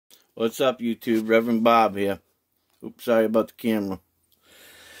What's up, YouTube? Reverend Bob here. Oops, sorry about the camera.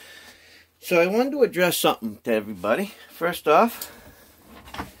 So I wanted to address something to everybody. First off,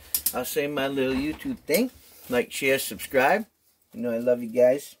 I'll say my little YouTube thing. Like, share, subscribe. You know I love you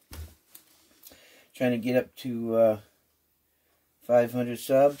guys. Trying to get up to 500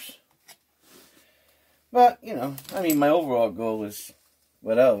 subs. But, you know, I mean, my overall goal is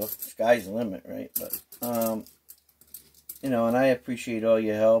whatever. Sky's the limit, right? But, you know, and I appreciate all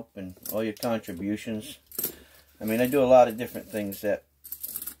your help and all your contributions. I mean, I do a lot of different things that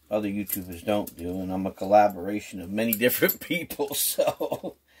other YouTubers don't do, and I'm a collaboration of many different people,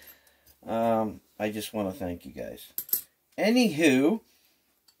 so I just want to thank you guys. Anywho,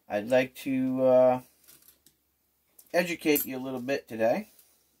 I'd like to educate you a little bit today.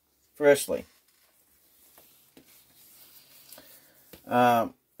 Firstly,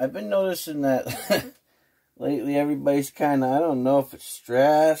 I've been noticing that lately everybody's kind of, I don't know if it's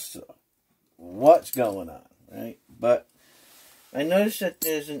stress or what's going on, right? But I noticed that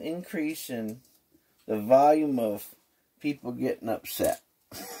there's an increase in the volume of people getting upset.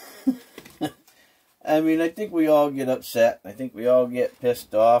 I mean, I think we all get upset. I think we all get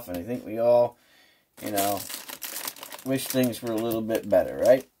pissed off. And I think we all, you know, wish things were a little bit better,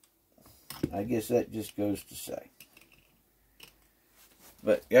 right? I guess that just goes to say.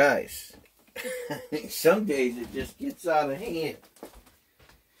 But, guys, some days it just gets out of hand.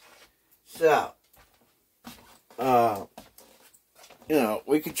 So, you know,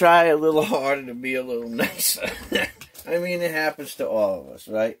 we could try a little harder to be a little nicer. I mean, it happens to all of us,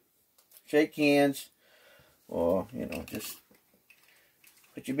 right? Shake hands, or, you know, just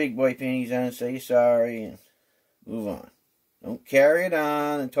put your big boy panties on and say you're sorry and move on. Don't carry it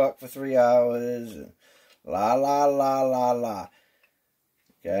on and talk for 3 hours and la, la, la, la, la.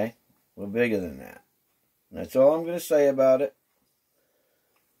 Okay? We're bigger than that. And that's all I'm going to say about it.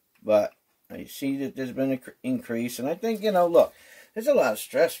 But I see that there's been an increase. And I think, you know, look, there's a lot of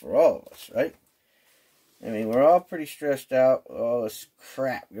stress for all of us, right? I mean, we're all pretty stressed out with all this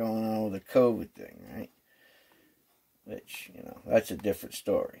crap going on with the COVID thing, right? Which, you know, that's a different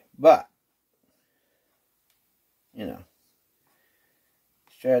story. But, you know,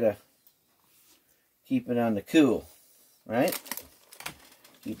 let's try to keep it on the cool, right?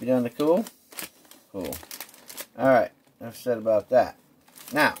 Keep it on the cool? Cool. Alright, enough said about that.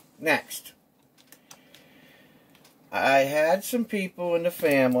 Now, next. I had some people in the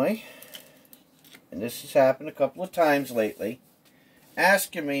family, and this has happened a couple of times lately,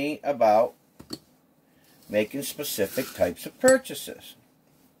 asking me about making specific types of purchases.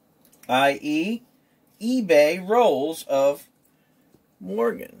 I.e., eBay rolls of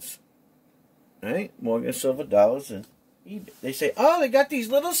Morgans. Right? Morgan Silver Dollars and eBay. They say, oh, they got these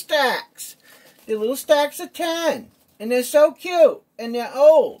little stacks. They're little stacks of 10. And they're so cute. And they're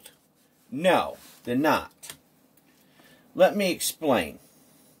old. No, they're not. Let me explain.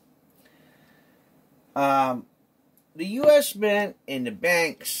 The U.S. Mint and the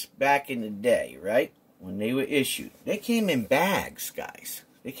banks back in the day, right, when they were issued, they came in bags, guys.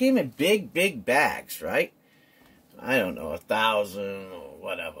 They came in big, big bags, right? I don't know, 1,000 or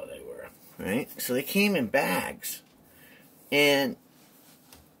whatever they were, right? So they came in bags. And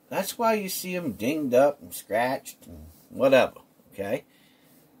that's why you see them dinged up and scratched and whatever, okay?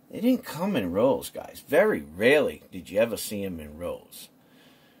 They didn't come in rolls, guys. Very rarely did you ever see them in rolls.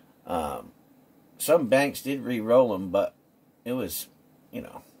 Some banks did re-roll them, but it was, you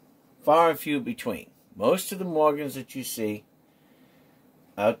know, far and few between. Most of the Morgans that you see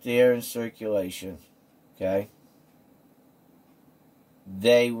out there in circulation, okay,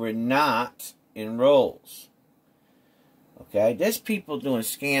 they were not in rolls. Okay, there's people doing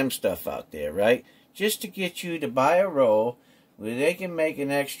scam stuff out there, right? Just to get you to buy a roll where they can make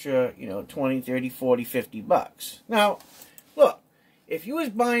an extra, you know, 20, 30, 40, 50 bucks. Now, look, if you was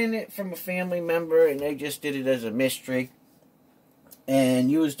buying it from a family member and they just did it as a mystery, and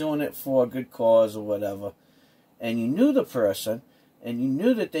you was doing it for a good cause or whatever, and you knew the person, and you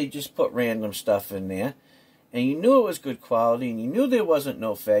knew that they just put random stuff in there, and you knew it was good quality, and you knew there wasn't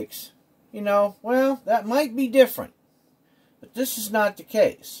no fakes, you know, well, that might be different. But this is not the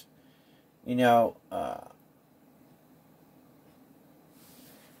case. You know,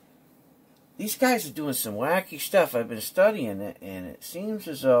 these guys are doing some wacky stuff. I've been studying it, and it seems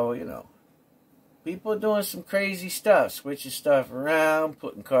as though, you know, people are doing some crazy stuff, switching stuff around,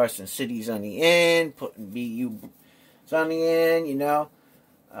 putting Carson Cities on the end, putting BU's on the end, you know.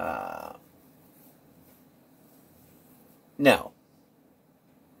 No.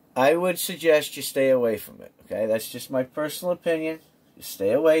 I would suggest you stay away from it, okay? That's just my personal opinion. Just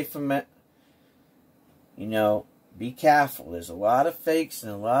stay away from it. You know, be careful. There's a lot of fakes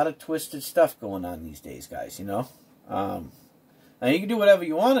and a lot of twisted stuff going on these days, guys, you know. Now, you can do whatever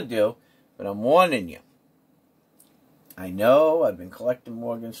you want to do, but I'm warning you. I know I've been collecting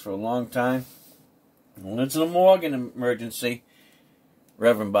Morgans for a long time. When it's a Morgan emergency,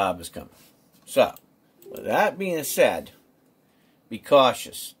 Reverend Bob is coming. So, with that being said, be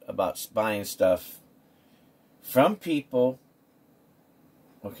cautious about buying stuff from people,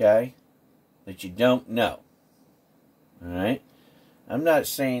 okay, that you don't know. Alright? I'm not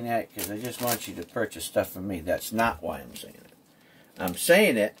saying that because I just want you to purchase stuff from me. That's not why I'm saying it. I'm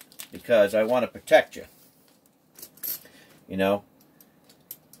saying it because I want to protect you. You know,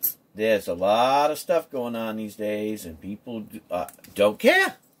 there's a lot of stuff going on these days, and people don't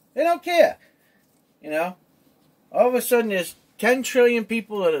care. They don't care. You know, all of a sudden there's 10 trillion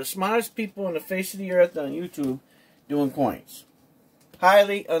people that are the smartest people on the face of the earth on YouTube doing coins.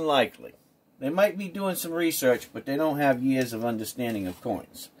 Highly unlikely. They might be doing some research, but they don't have years of understanding of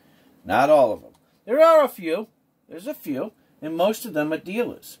coins. Not all of them. There are a few. There's a few. And most of them are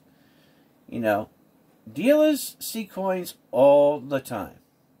dealers. You know, dealers see coins all the time.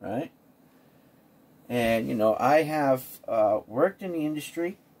 Right? And, you know, I have worked in the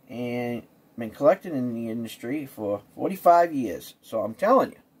industry and been collecting in the industry for 45 years. So I'm telling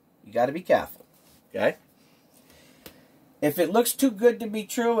you, you got to be careful. Okay? If it looks too good to be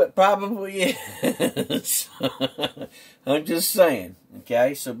true, it probably is. I'm just saying.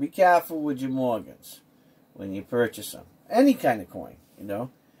 Okay? So be careful with your Morgans when you purchase them. Any kind of coin, you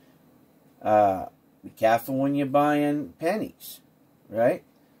know. Be careful when you're buying pennies. Right?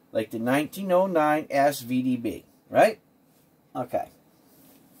 Like the 1909 SVDB. Right? Okay.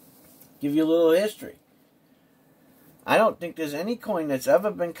 Give you a little history. I don't think there's any coin that's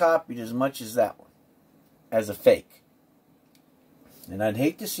ever been copied as much as that one. As a fake. And I'd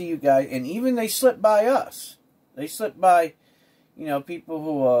hate to see you guys, and even they slip by us. They slip by, you know, people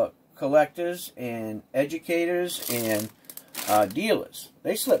who are collectors and educators and dealers.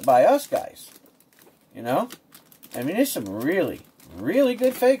 They slip by us guys. You know? I mean, there's some really, really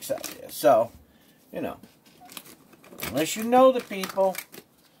good fakes out there. So, you know, unless you know the people,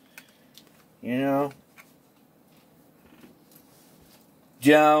 you know,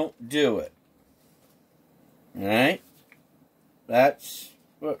 don't do it. Alright? That's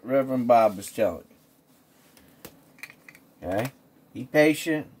what Reverend Bob is telling you. Okay? Be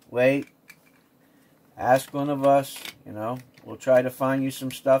patient. Wait. Ask one of us. You know, we'll try to find you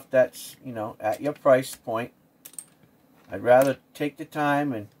some stuff that's, you know, at your price point. I'd rather take the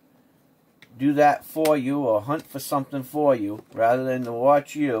time and do that for you or hunt for something for you rather than to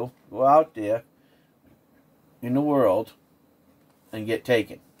watch you go out there in the world and get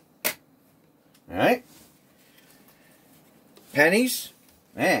taken. Alright? Pennies,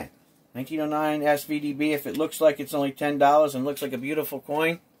 man, 1909 SVDB, if it looks like it's only $10 and looks like a beautiful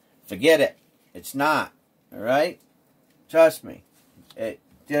coin, forget it. It's not, alright? Trust me. It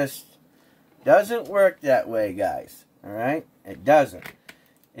just doesn't work that way, guys, alright? It doesn't.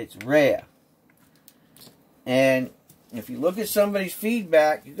 It's rare. And if you look at somebody's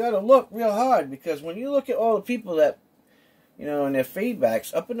feedback, you got to look real hard, because when you look at all the people that, you know, and their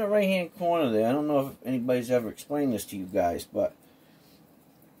feedbacks, up in the right-hand corner there, I don't know if anybody's ever explained this to you guys, but,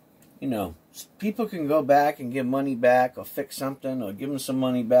 you know, people can go back and give money back or fix something or give them some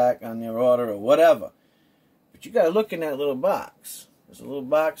money back on their order or whatever. But you got to look in that little box. There's a little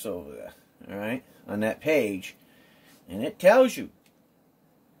box over there, all right, on that page, and it tells you,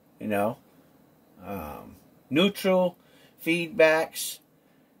 you know, neutral feedbacks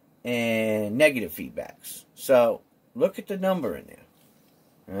and negative feedbacks. So, look at the number in there.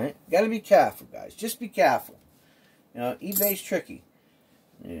 Alright? Got to be careful, guys. Just be careful. You know, eBay's tricky.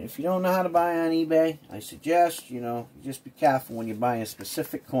 And if you don't know how to buy on eBay, I suggest, you know, just be careful when you're buying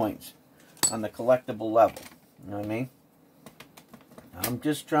specific coins on the collectible level. You know what I mean? I'm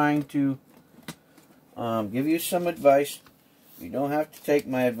just trying to give you some advice. You don't have to take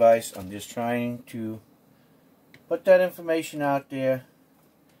my advice. I'm just trying to put that information out there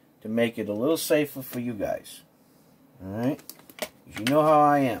to make it a little safer for you guys. Alright? You know how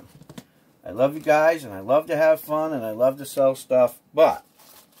I am. I love you guys, and I love to have fun, and I love to sell stuff, but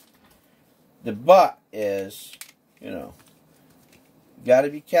the but is, you know, you got to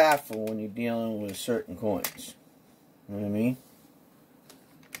be careful when you're dealing with certain coins. You know what I mean?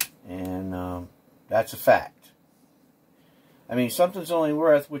 And that's a fact. I mean, something's only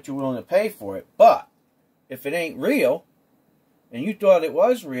worth what you're willing to pay for it, but if it ain't real, and you thought it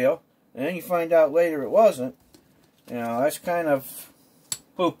was real, and then you find out later it wasn't, you know, that's kind of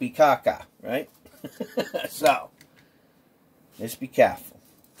poopy caca, right? So, just be careful.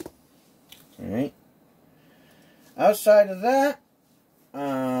 Alright? Outside of that,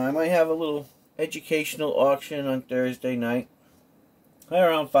 I might have a little educational auction on Thursday night,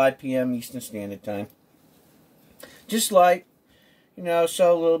 around 5 p.m. Eastern Standard Time. Just like, you know,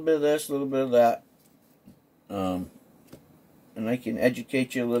 sell a little bit of this, a little bit of that. And I can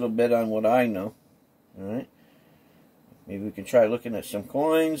educate you a little bit on what I know. Alright? Maybe we can try looking at some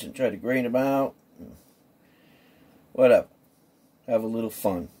coins and try to grade them out. Whatever. Have a little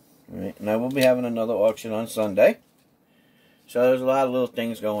fun. Alright? And I will be having another auction on Sunday. So there's a lot of little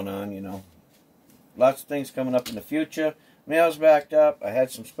things going on, you know. Lots of things coming up in the future. Mail's backed up. I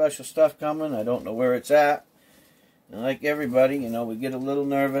had some special stuff coming. I don't know where it's at. And like everybody, you know, we get a little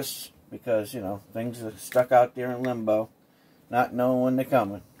nervous because, you know, things are stuck out there in limbo, not knowing when they're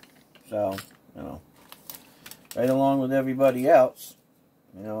coming. So, you know, right along with everybody else,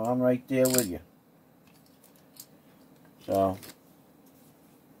 you know, I'm right there with you. So,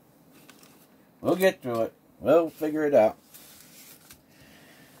 we'll get through it. We'll figure it out.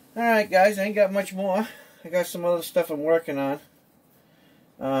 Alright, guys, I ain't got much more. I got some other stuff I'm working on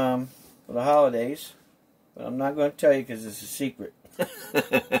for the holidays. But I'm not going to tell you because it's a secret.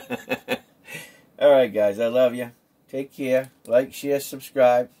 Alright, guys, I love you. Take care. Like, share,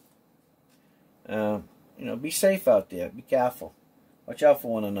 subscribe. You know, be safe out there. Be careful. Watch out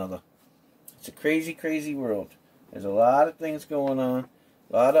for one another. It's a crazy, crazy world. There's a lot of things going on.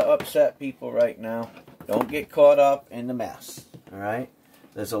 A lot of upset people right now. Don't get caught up in the mess. Alright?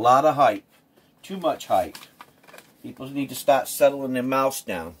 There's a lot of hype. Too much hype. People need to start settling their mouths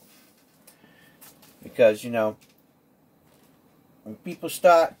down. Because, you know, when people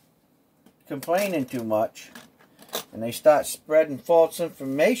start complaining too much and they start spreading false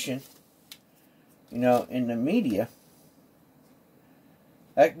information, you know, in the media,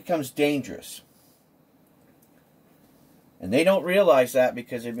 that becomes dangerous. And they don't realize that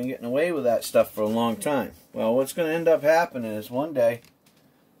because they've been getting away with that stuff for a long time. Well, what's going to end up happening is one day,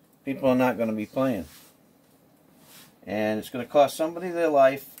 people are not going to be playing. And it's going to cost somebody their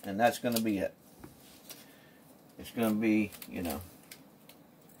life, and that's going to be it. It's going to be, you know,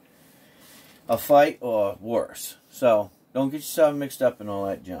 a fight or worse. So, don't get yourself mixed up in all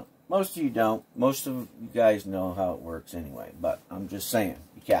that junk. Most of you don't. Most of you guys know how it works anyway. But I'm just saying,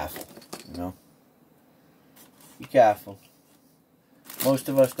 be careful, you know. Be careful. Most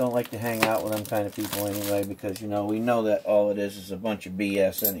of us don't like to hang out with them kind of people anyway because, you know, we know that all it is a bunch of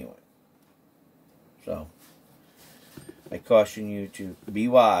BS anyway. So, I caution you to be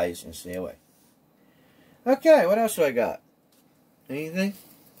wise and stay away. Okay, what else do I got? Anything?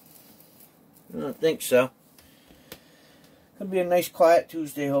 I don't think so. It'll be a nice quiet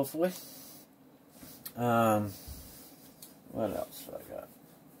Tuesday, hopefully. What else do I got?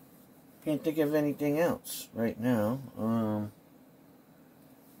 Can't think of anything else right now.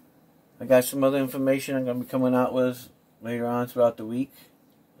 I got some other information I'm going to be coming out with later on throughout the week.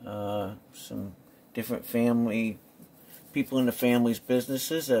 Some different people in the family's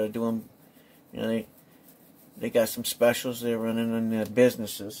businesses that are doing, you know, they got some specials they're running in their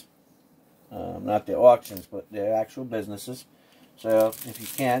businesses. Not their auctions, but their actual businesses. So if you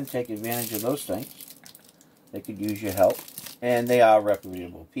can, take advantage of those things. They could use your help. And they are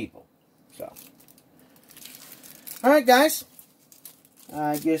reputable people. So, alright, guys.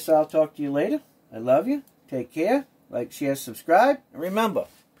 I guess I'll talk to you later. I love you. Take care. Like, share, subscribe. And remember,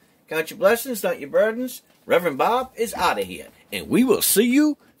 count your blessings, not your burdens. Reverend Bob is out of here. And we will see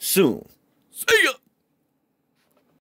you soon. See ya!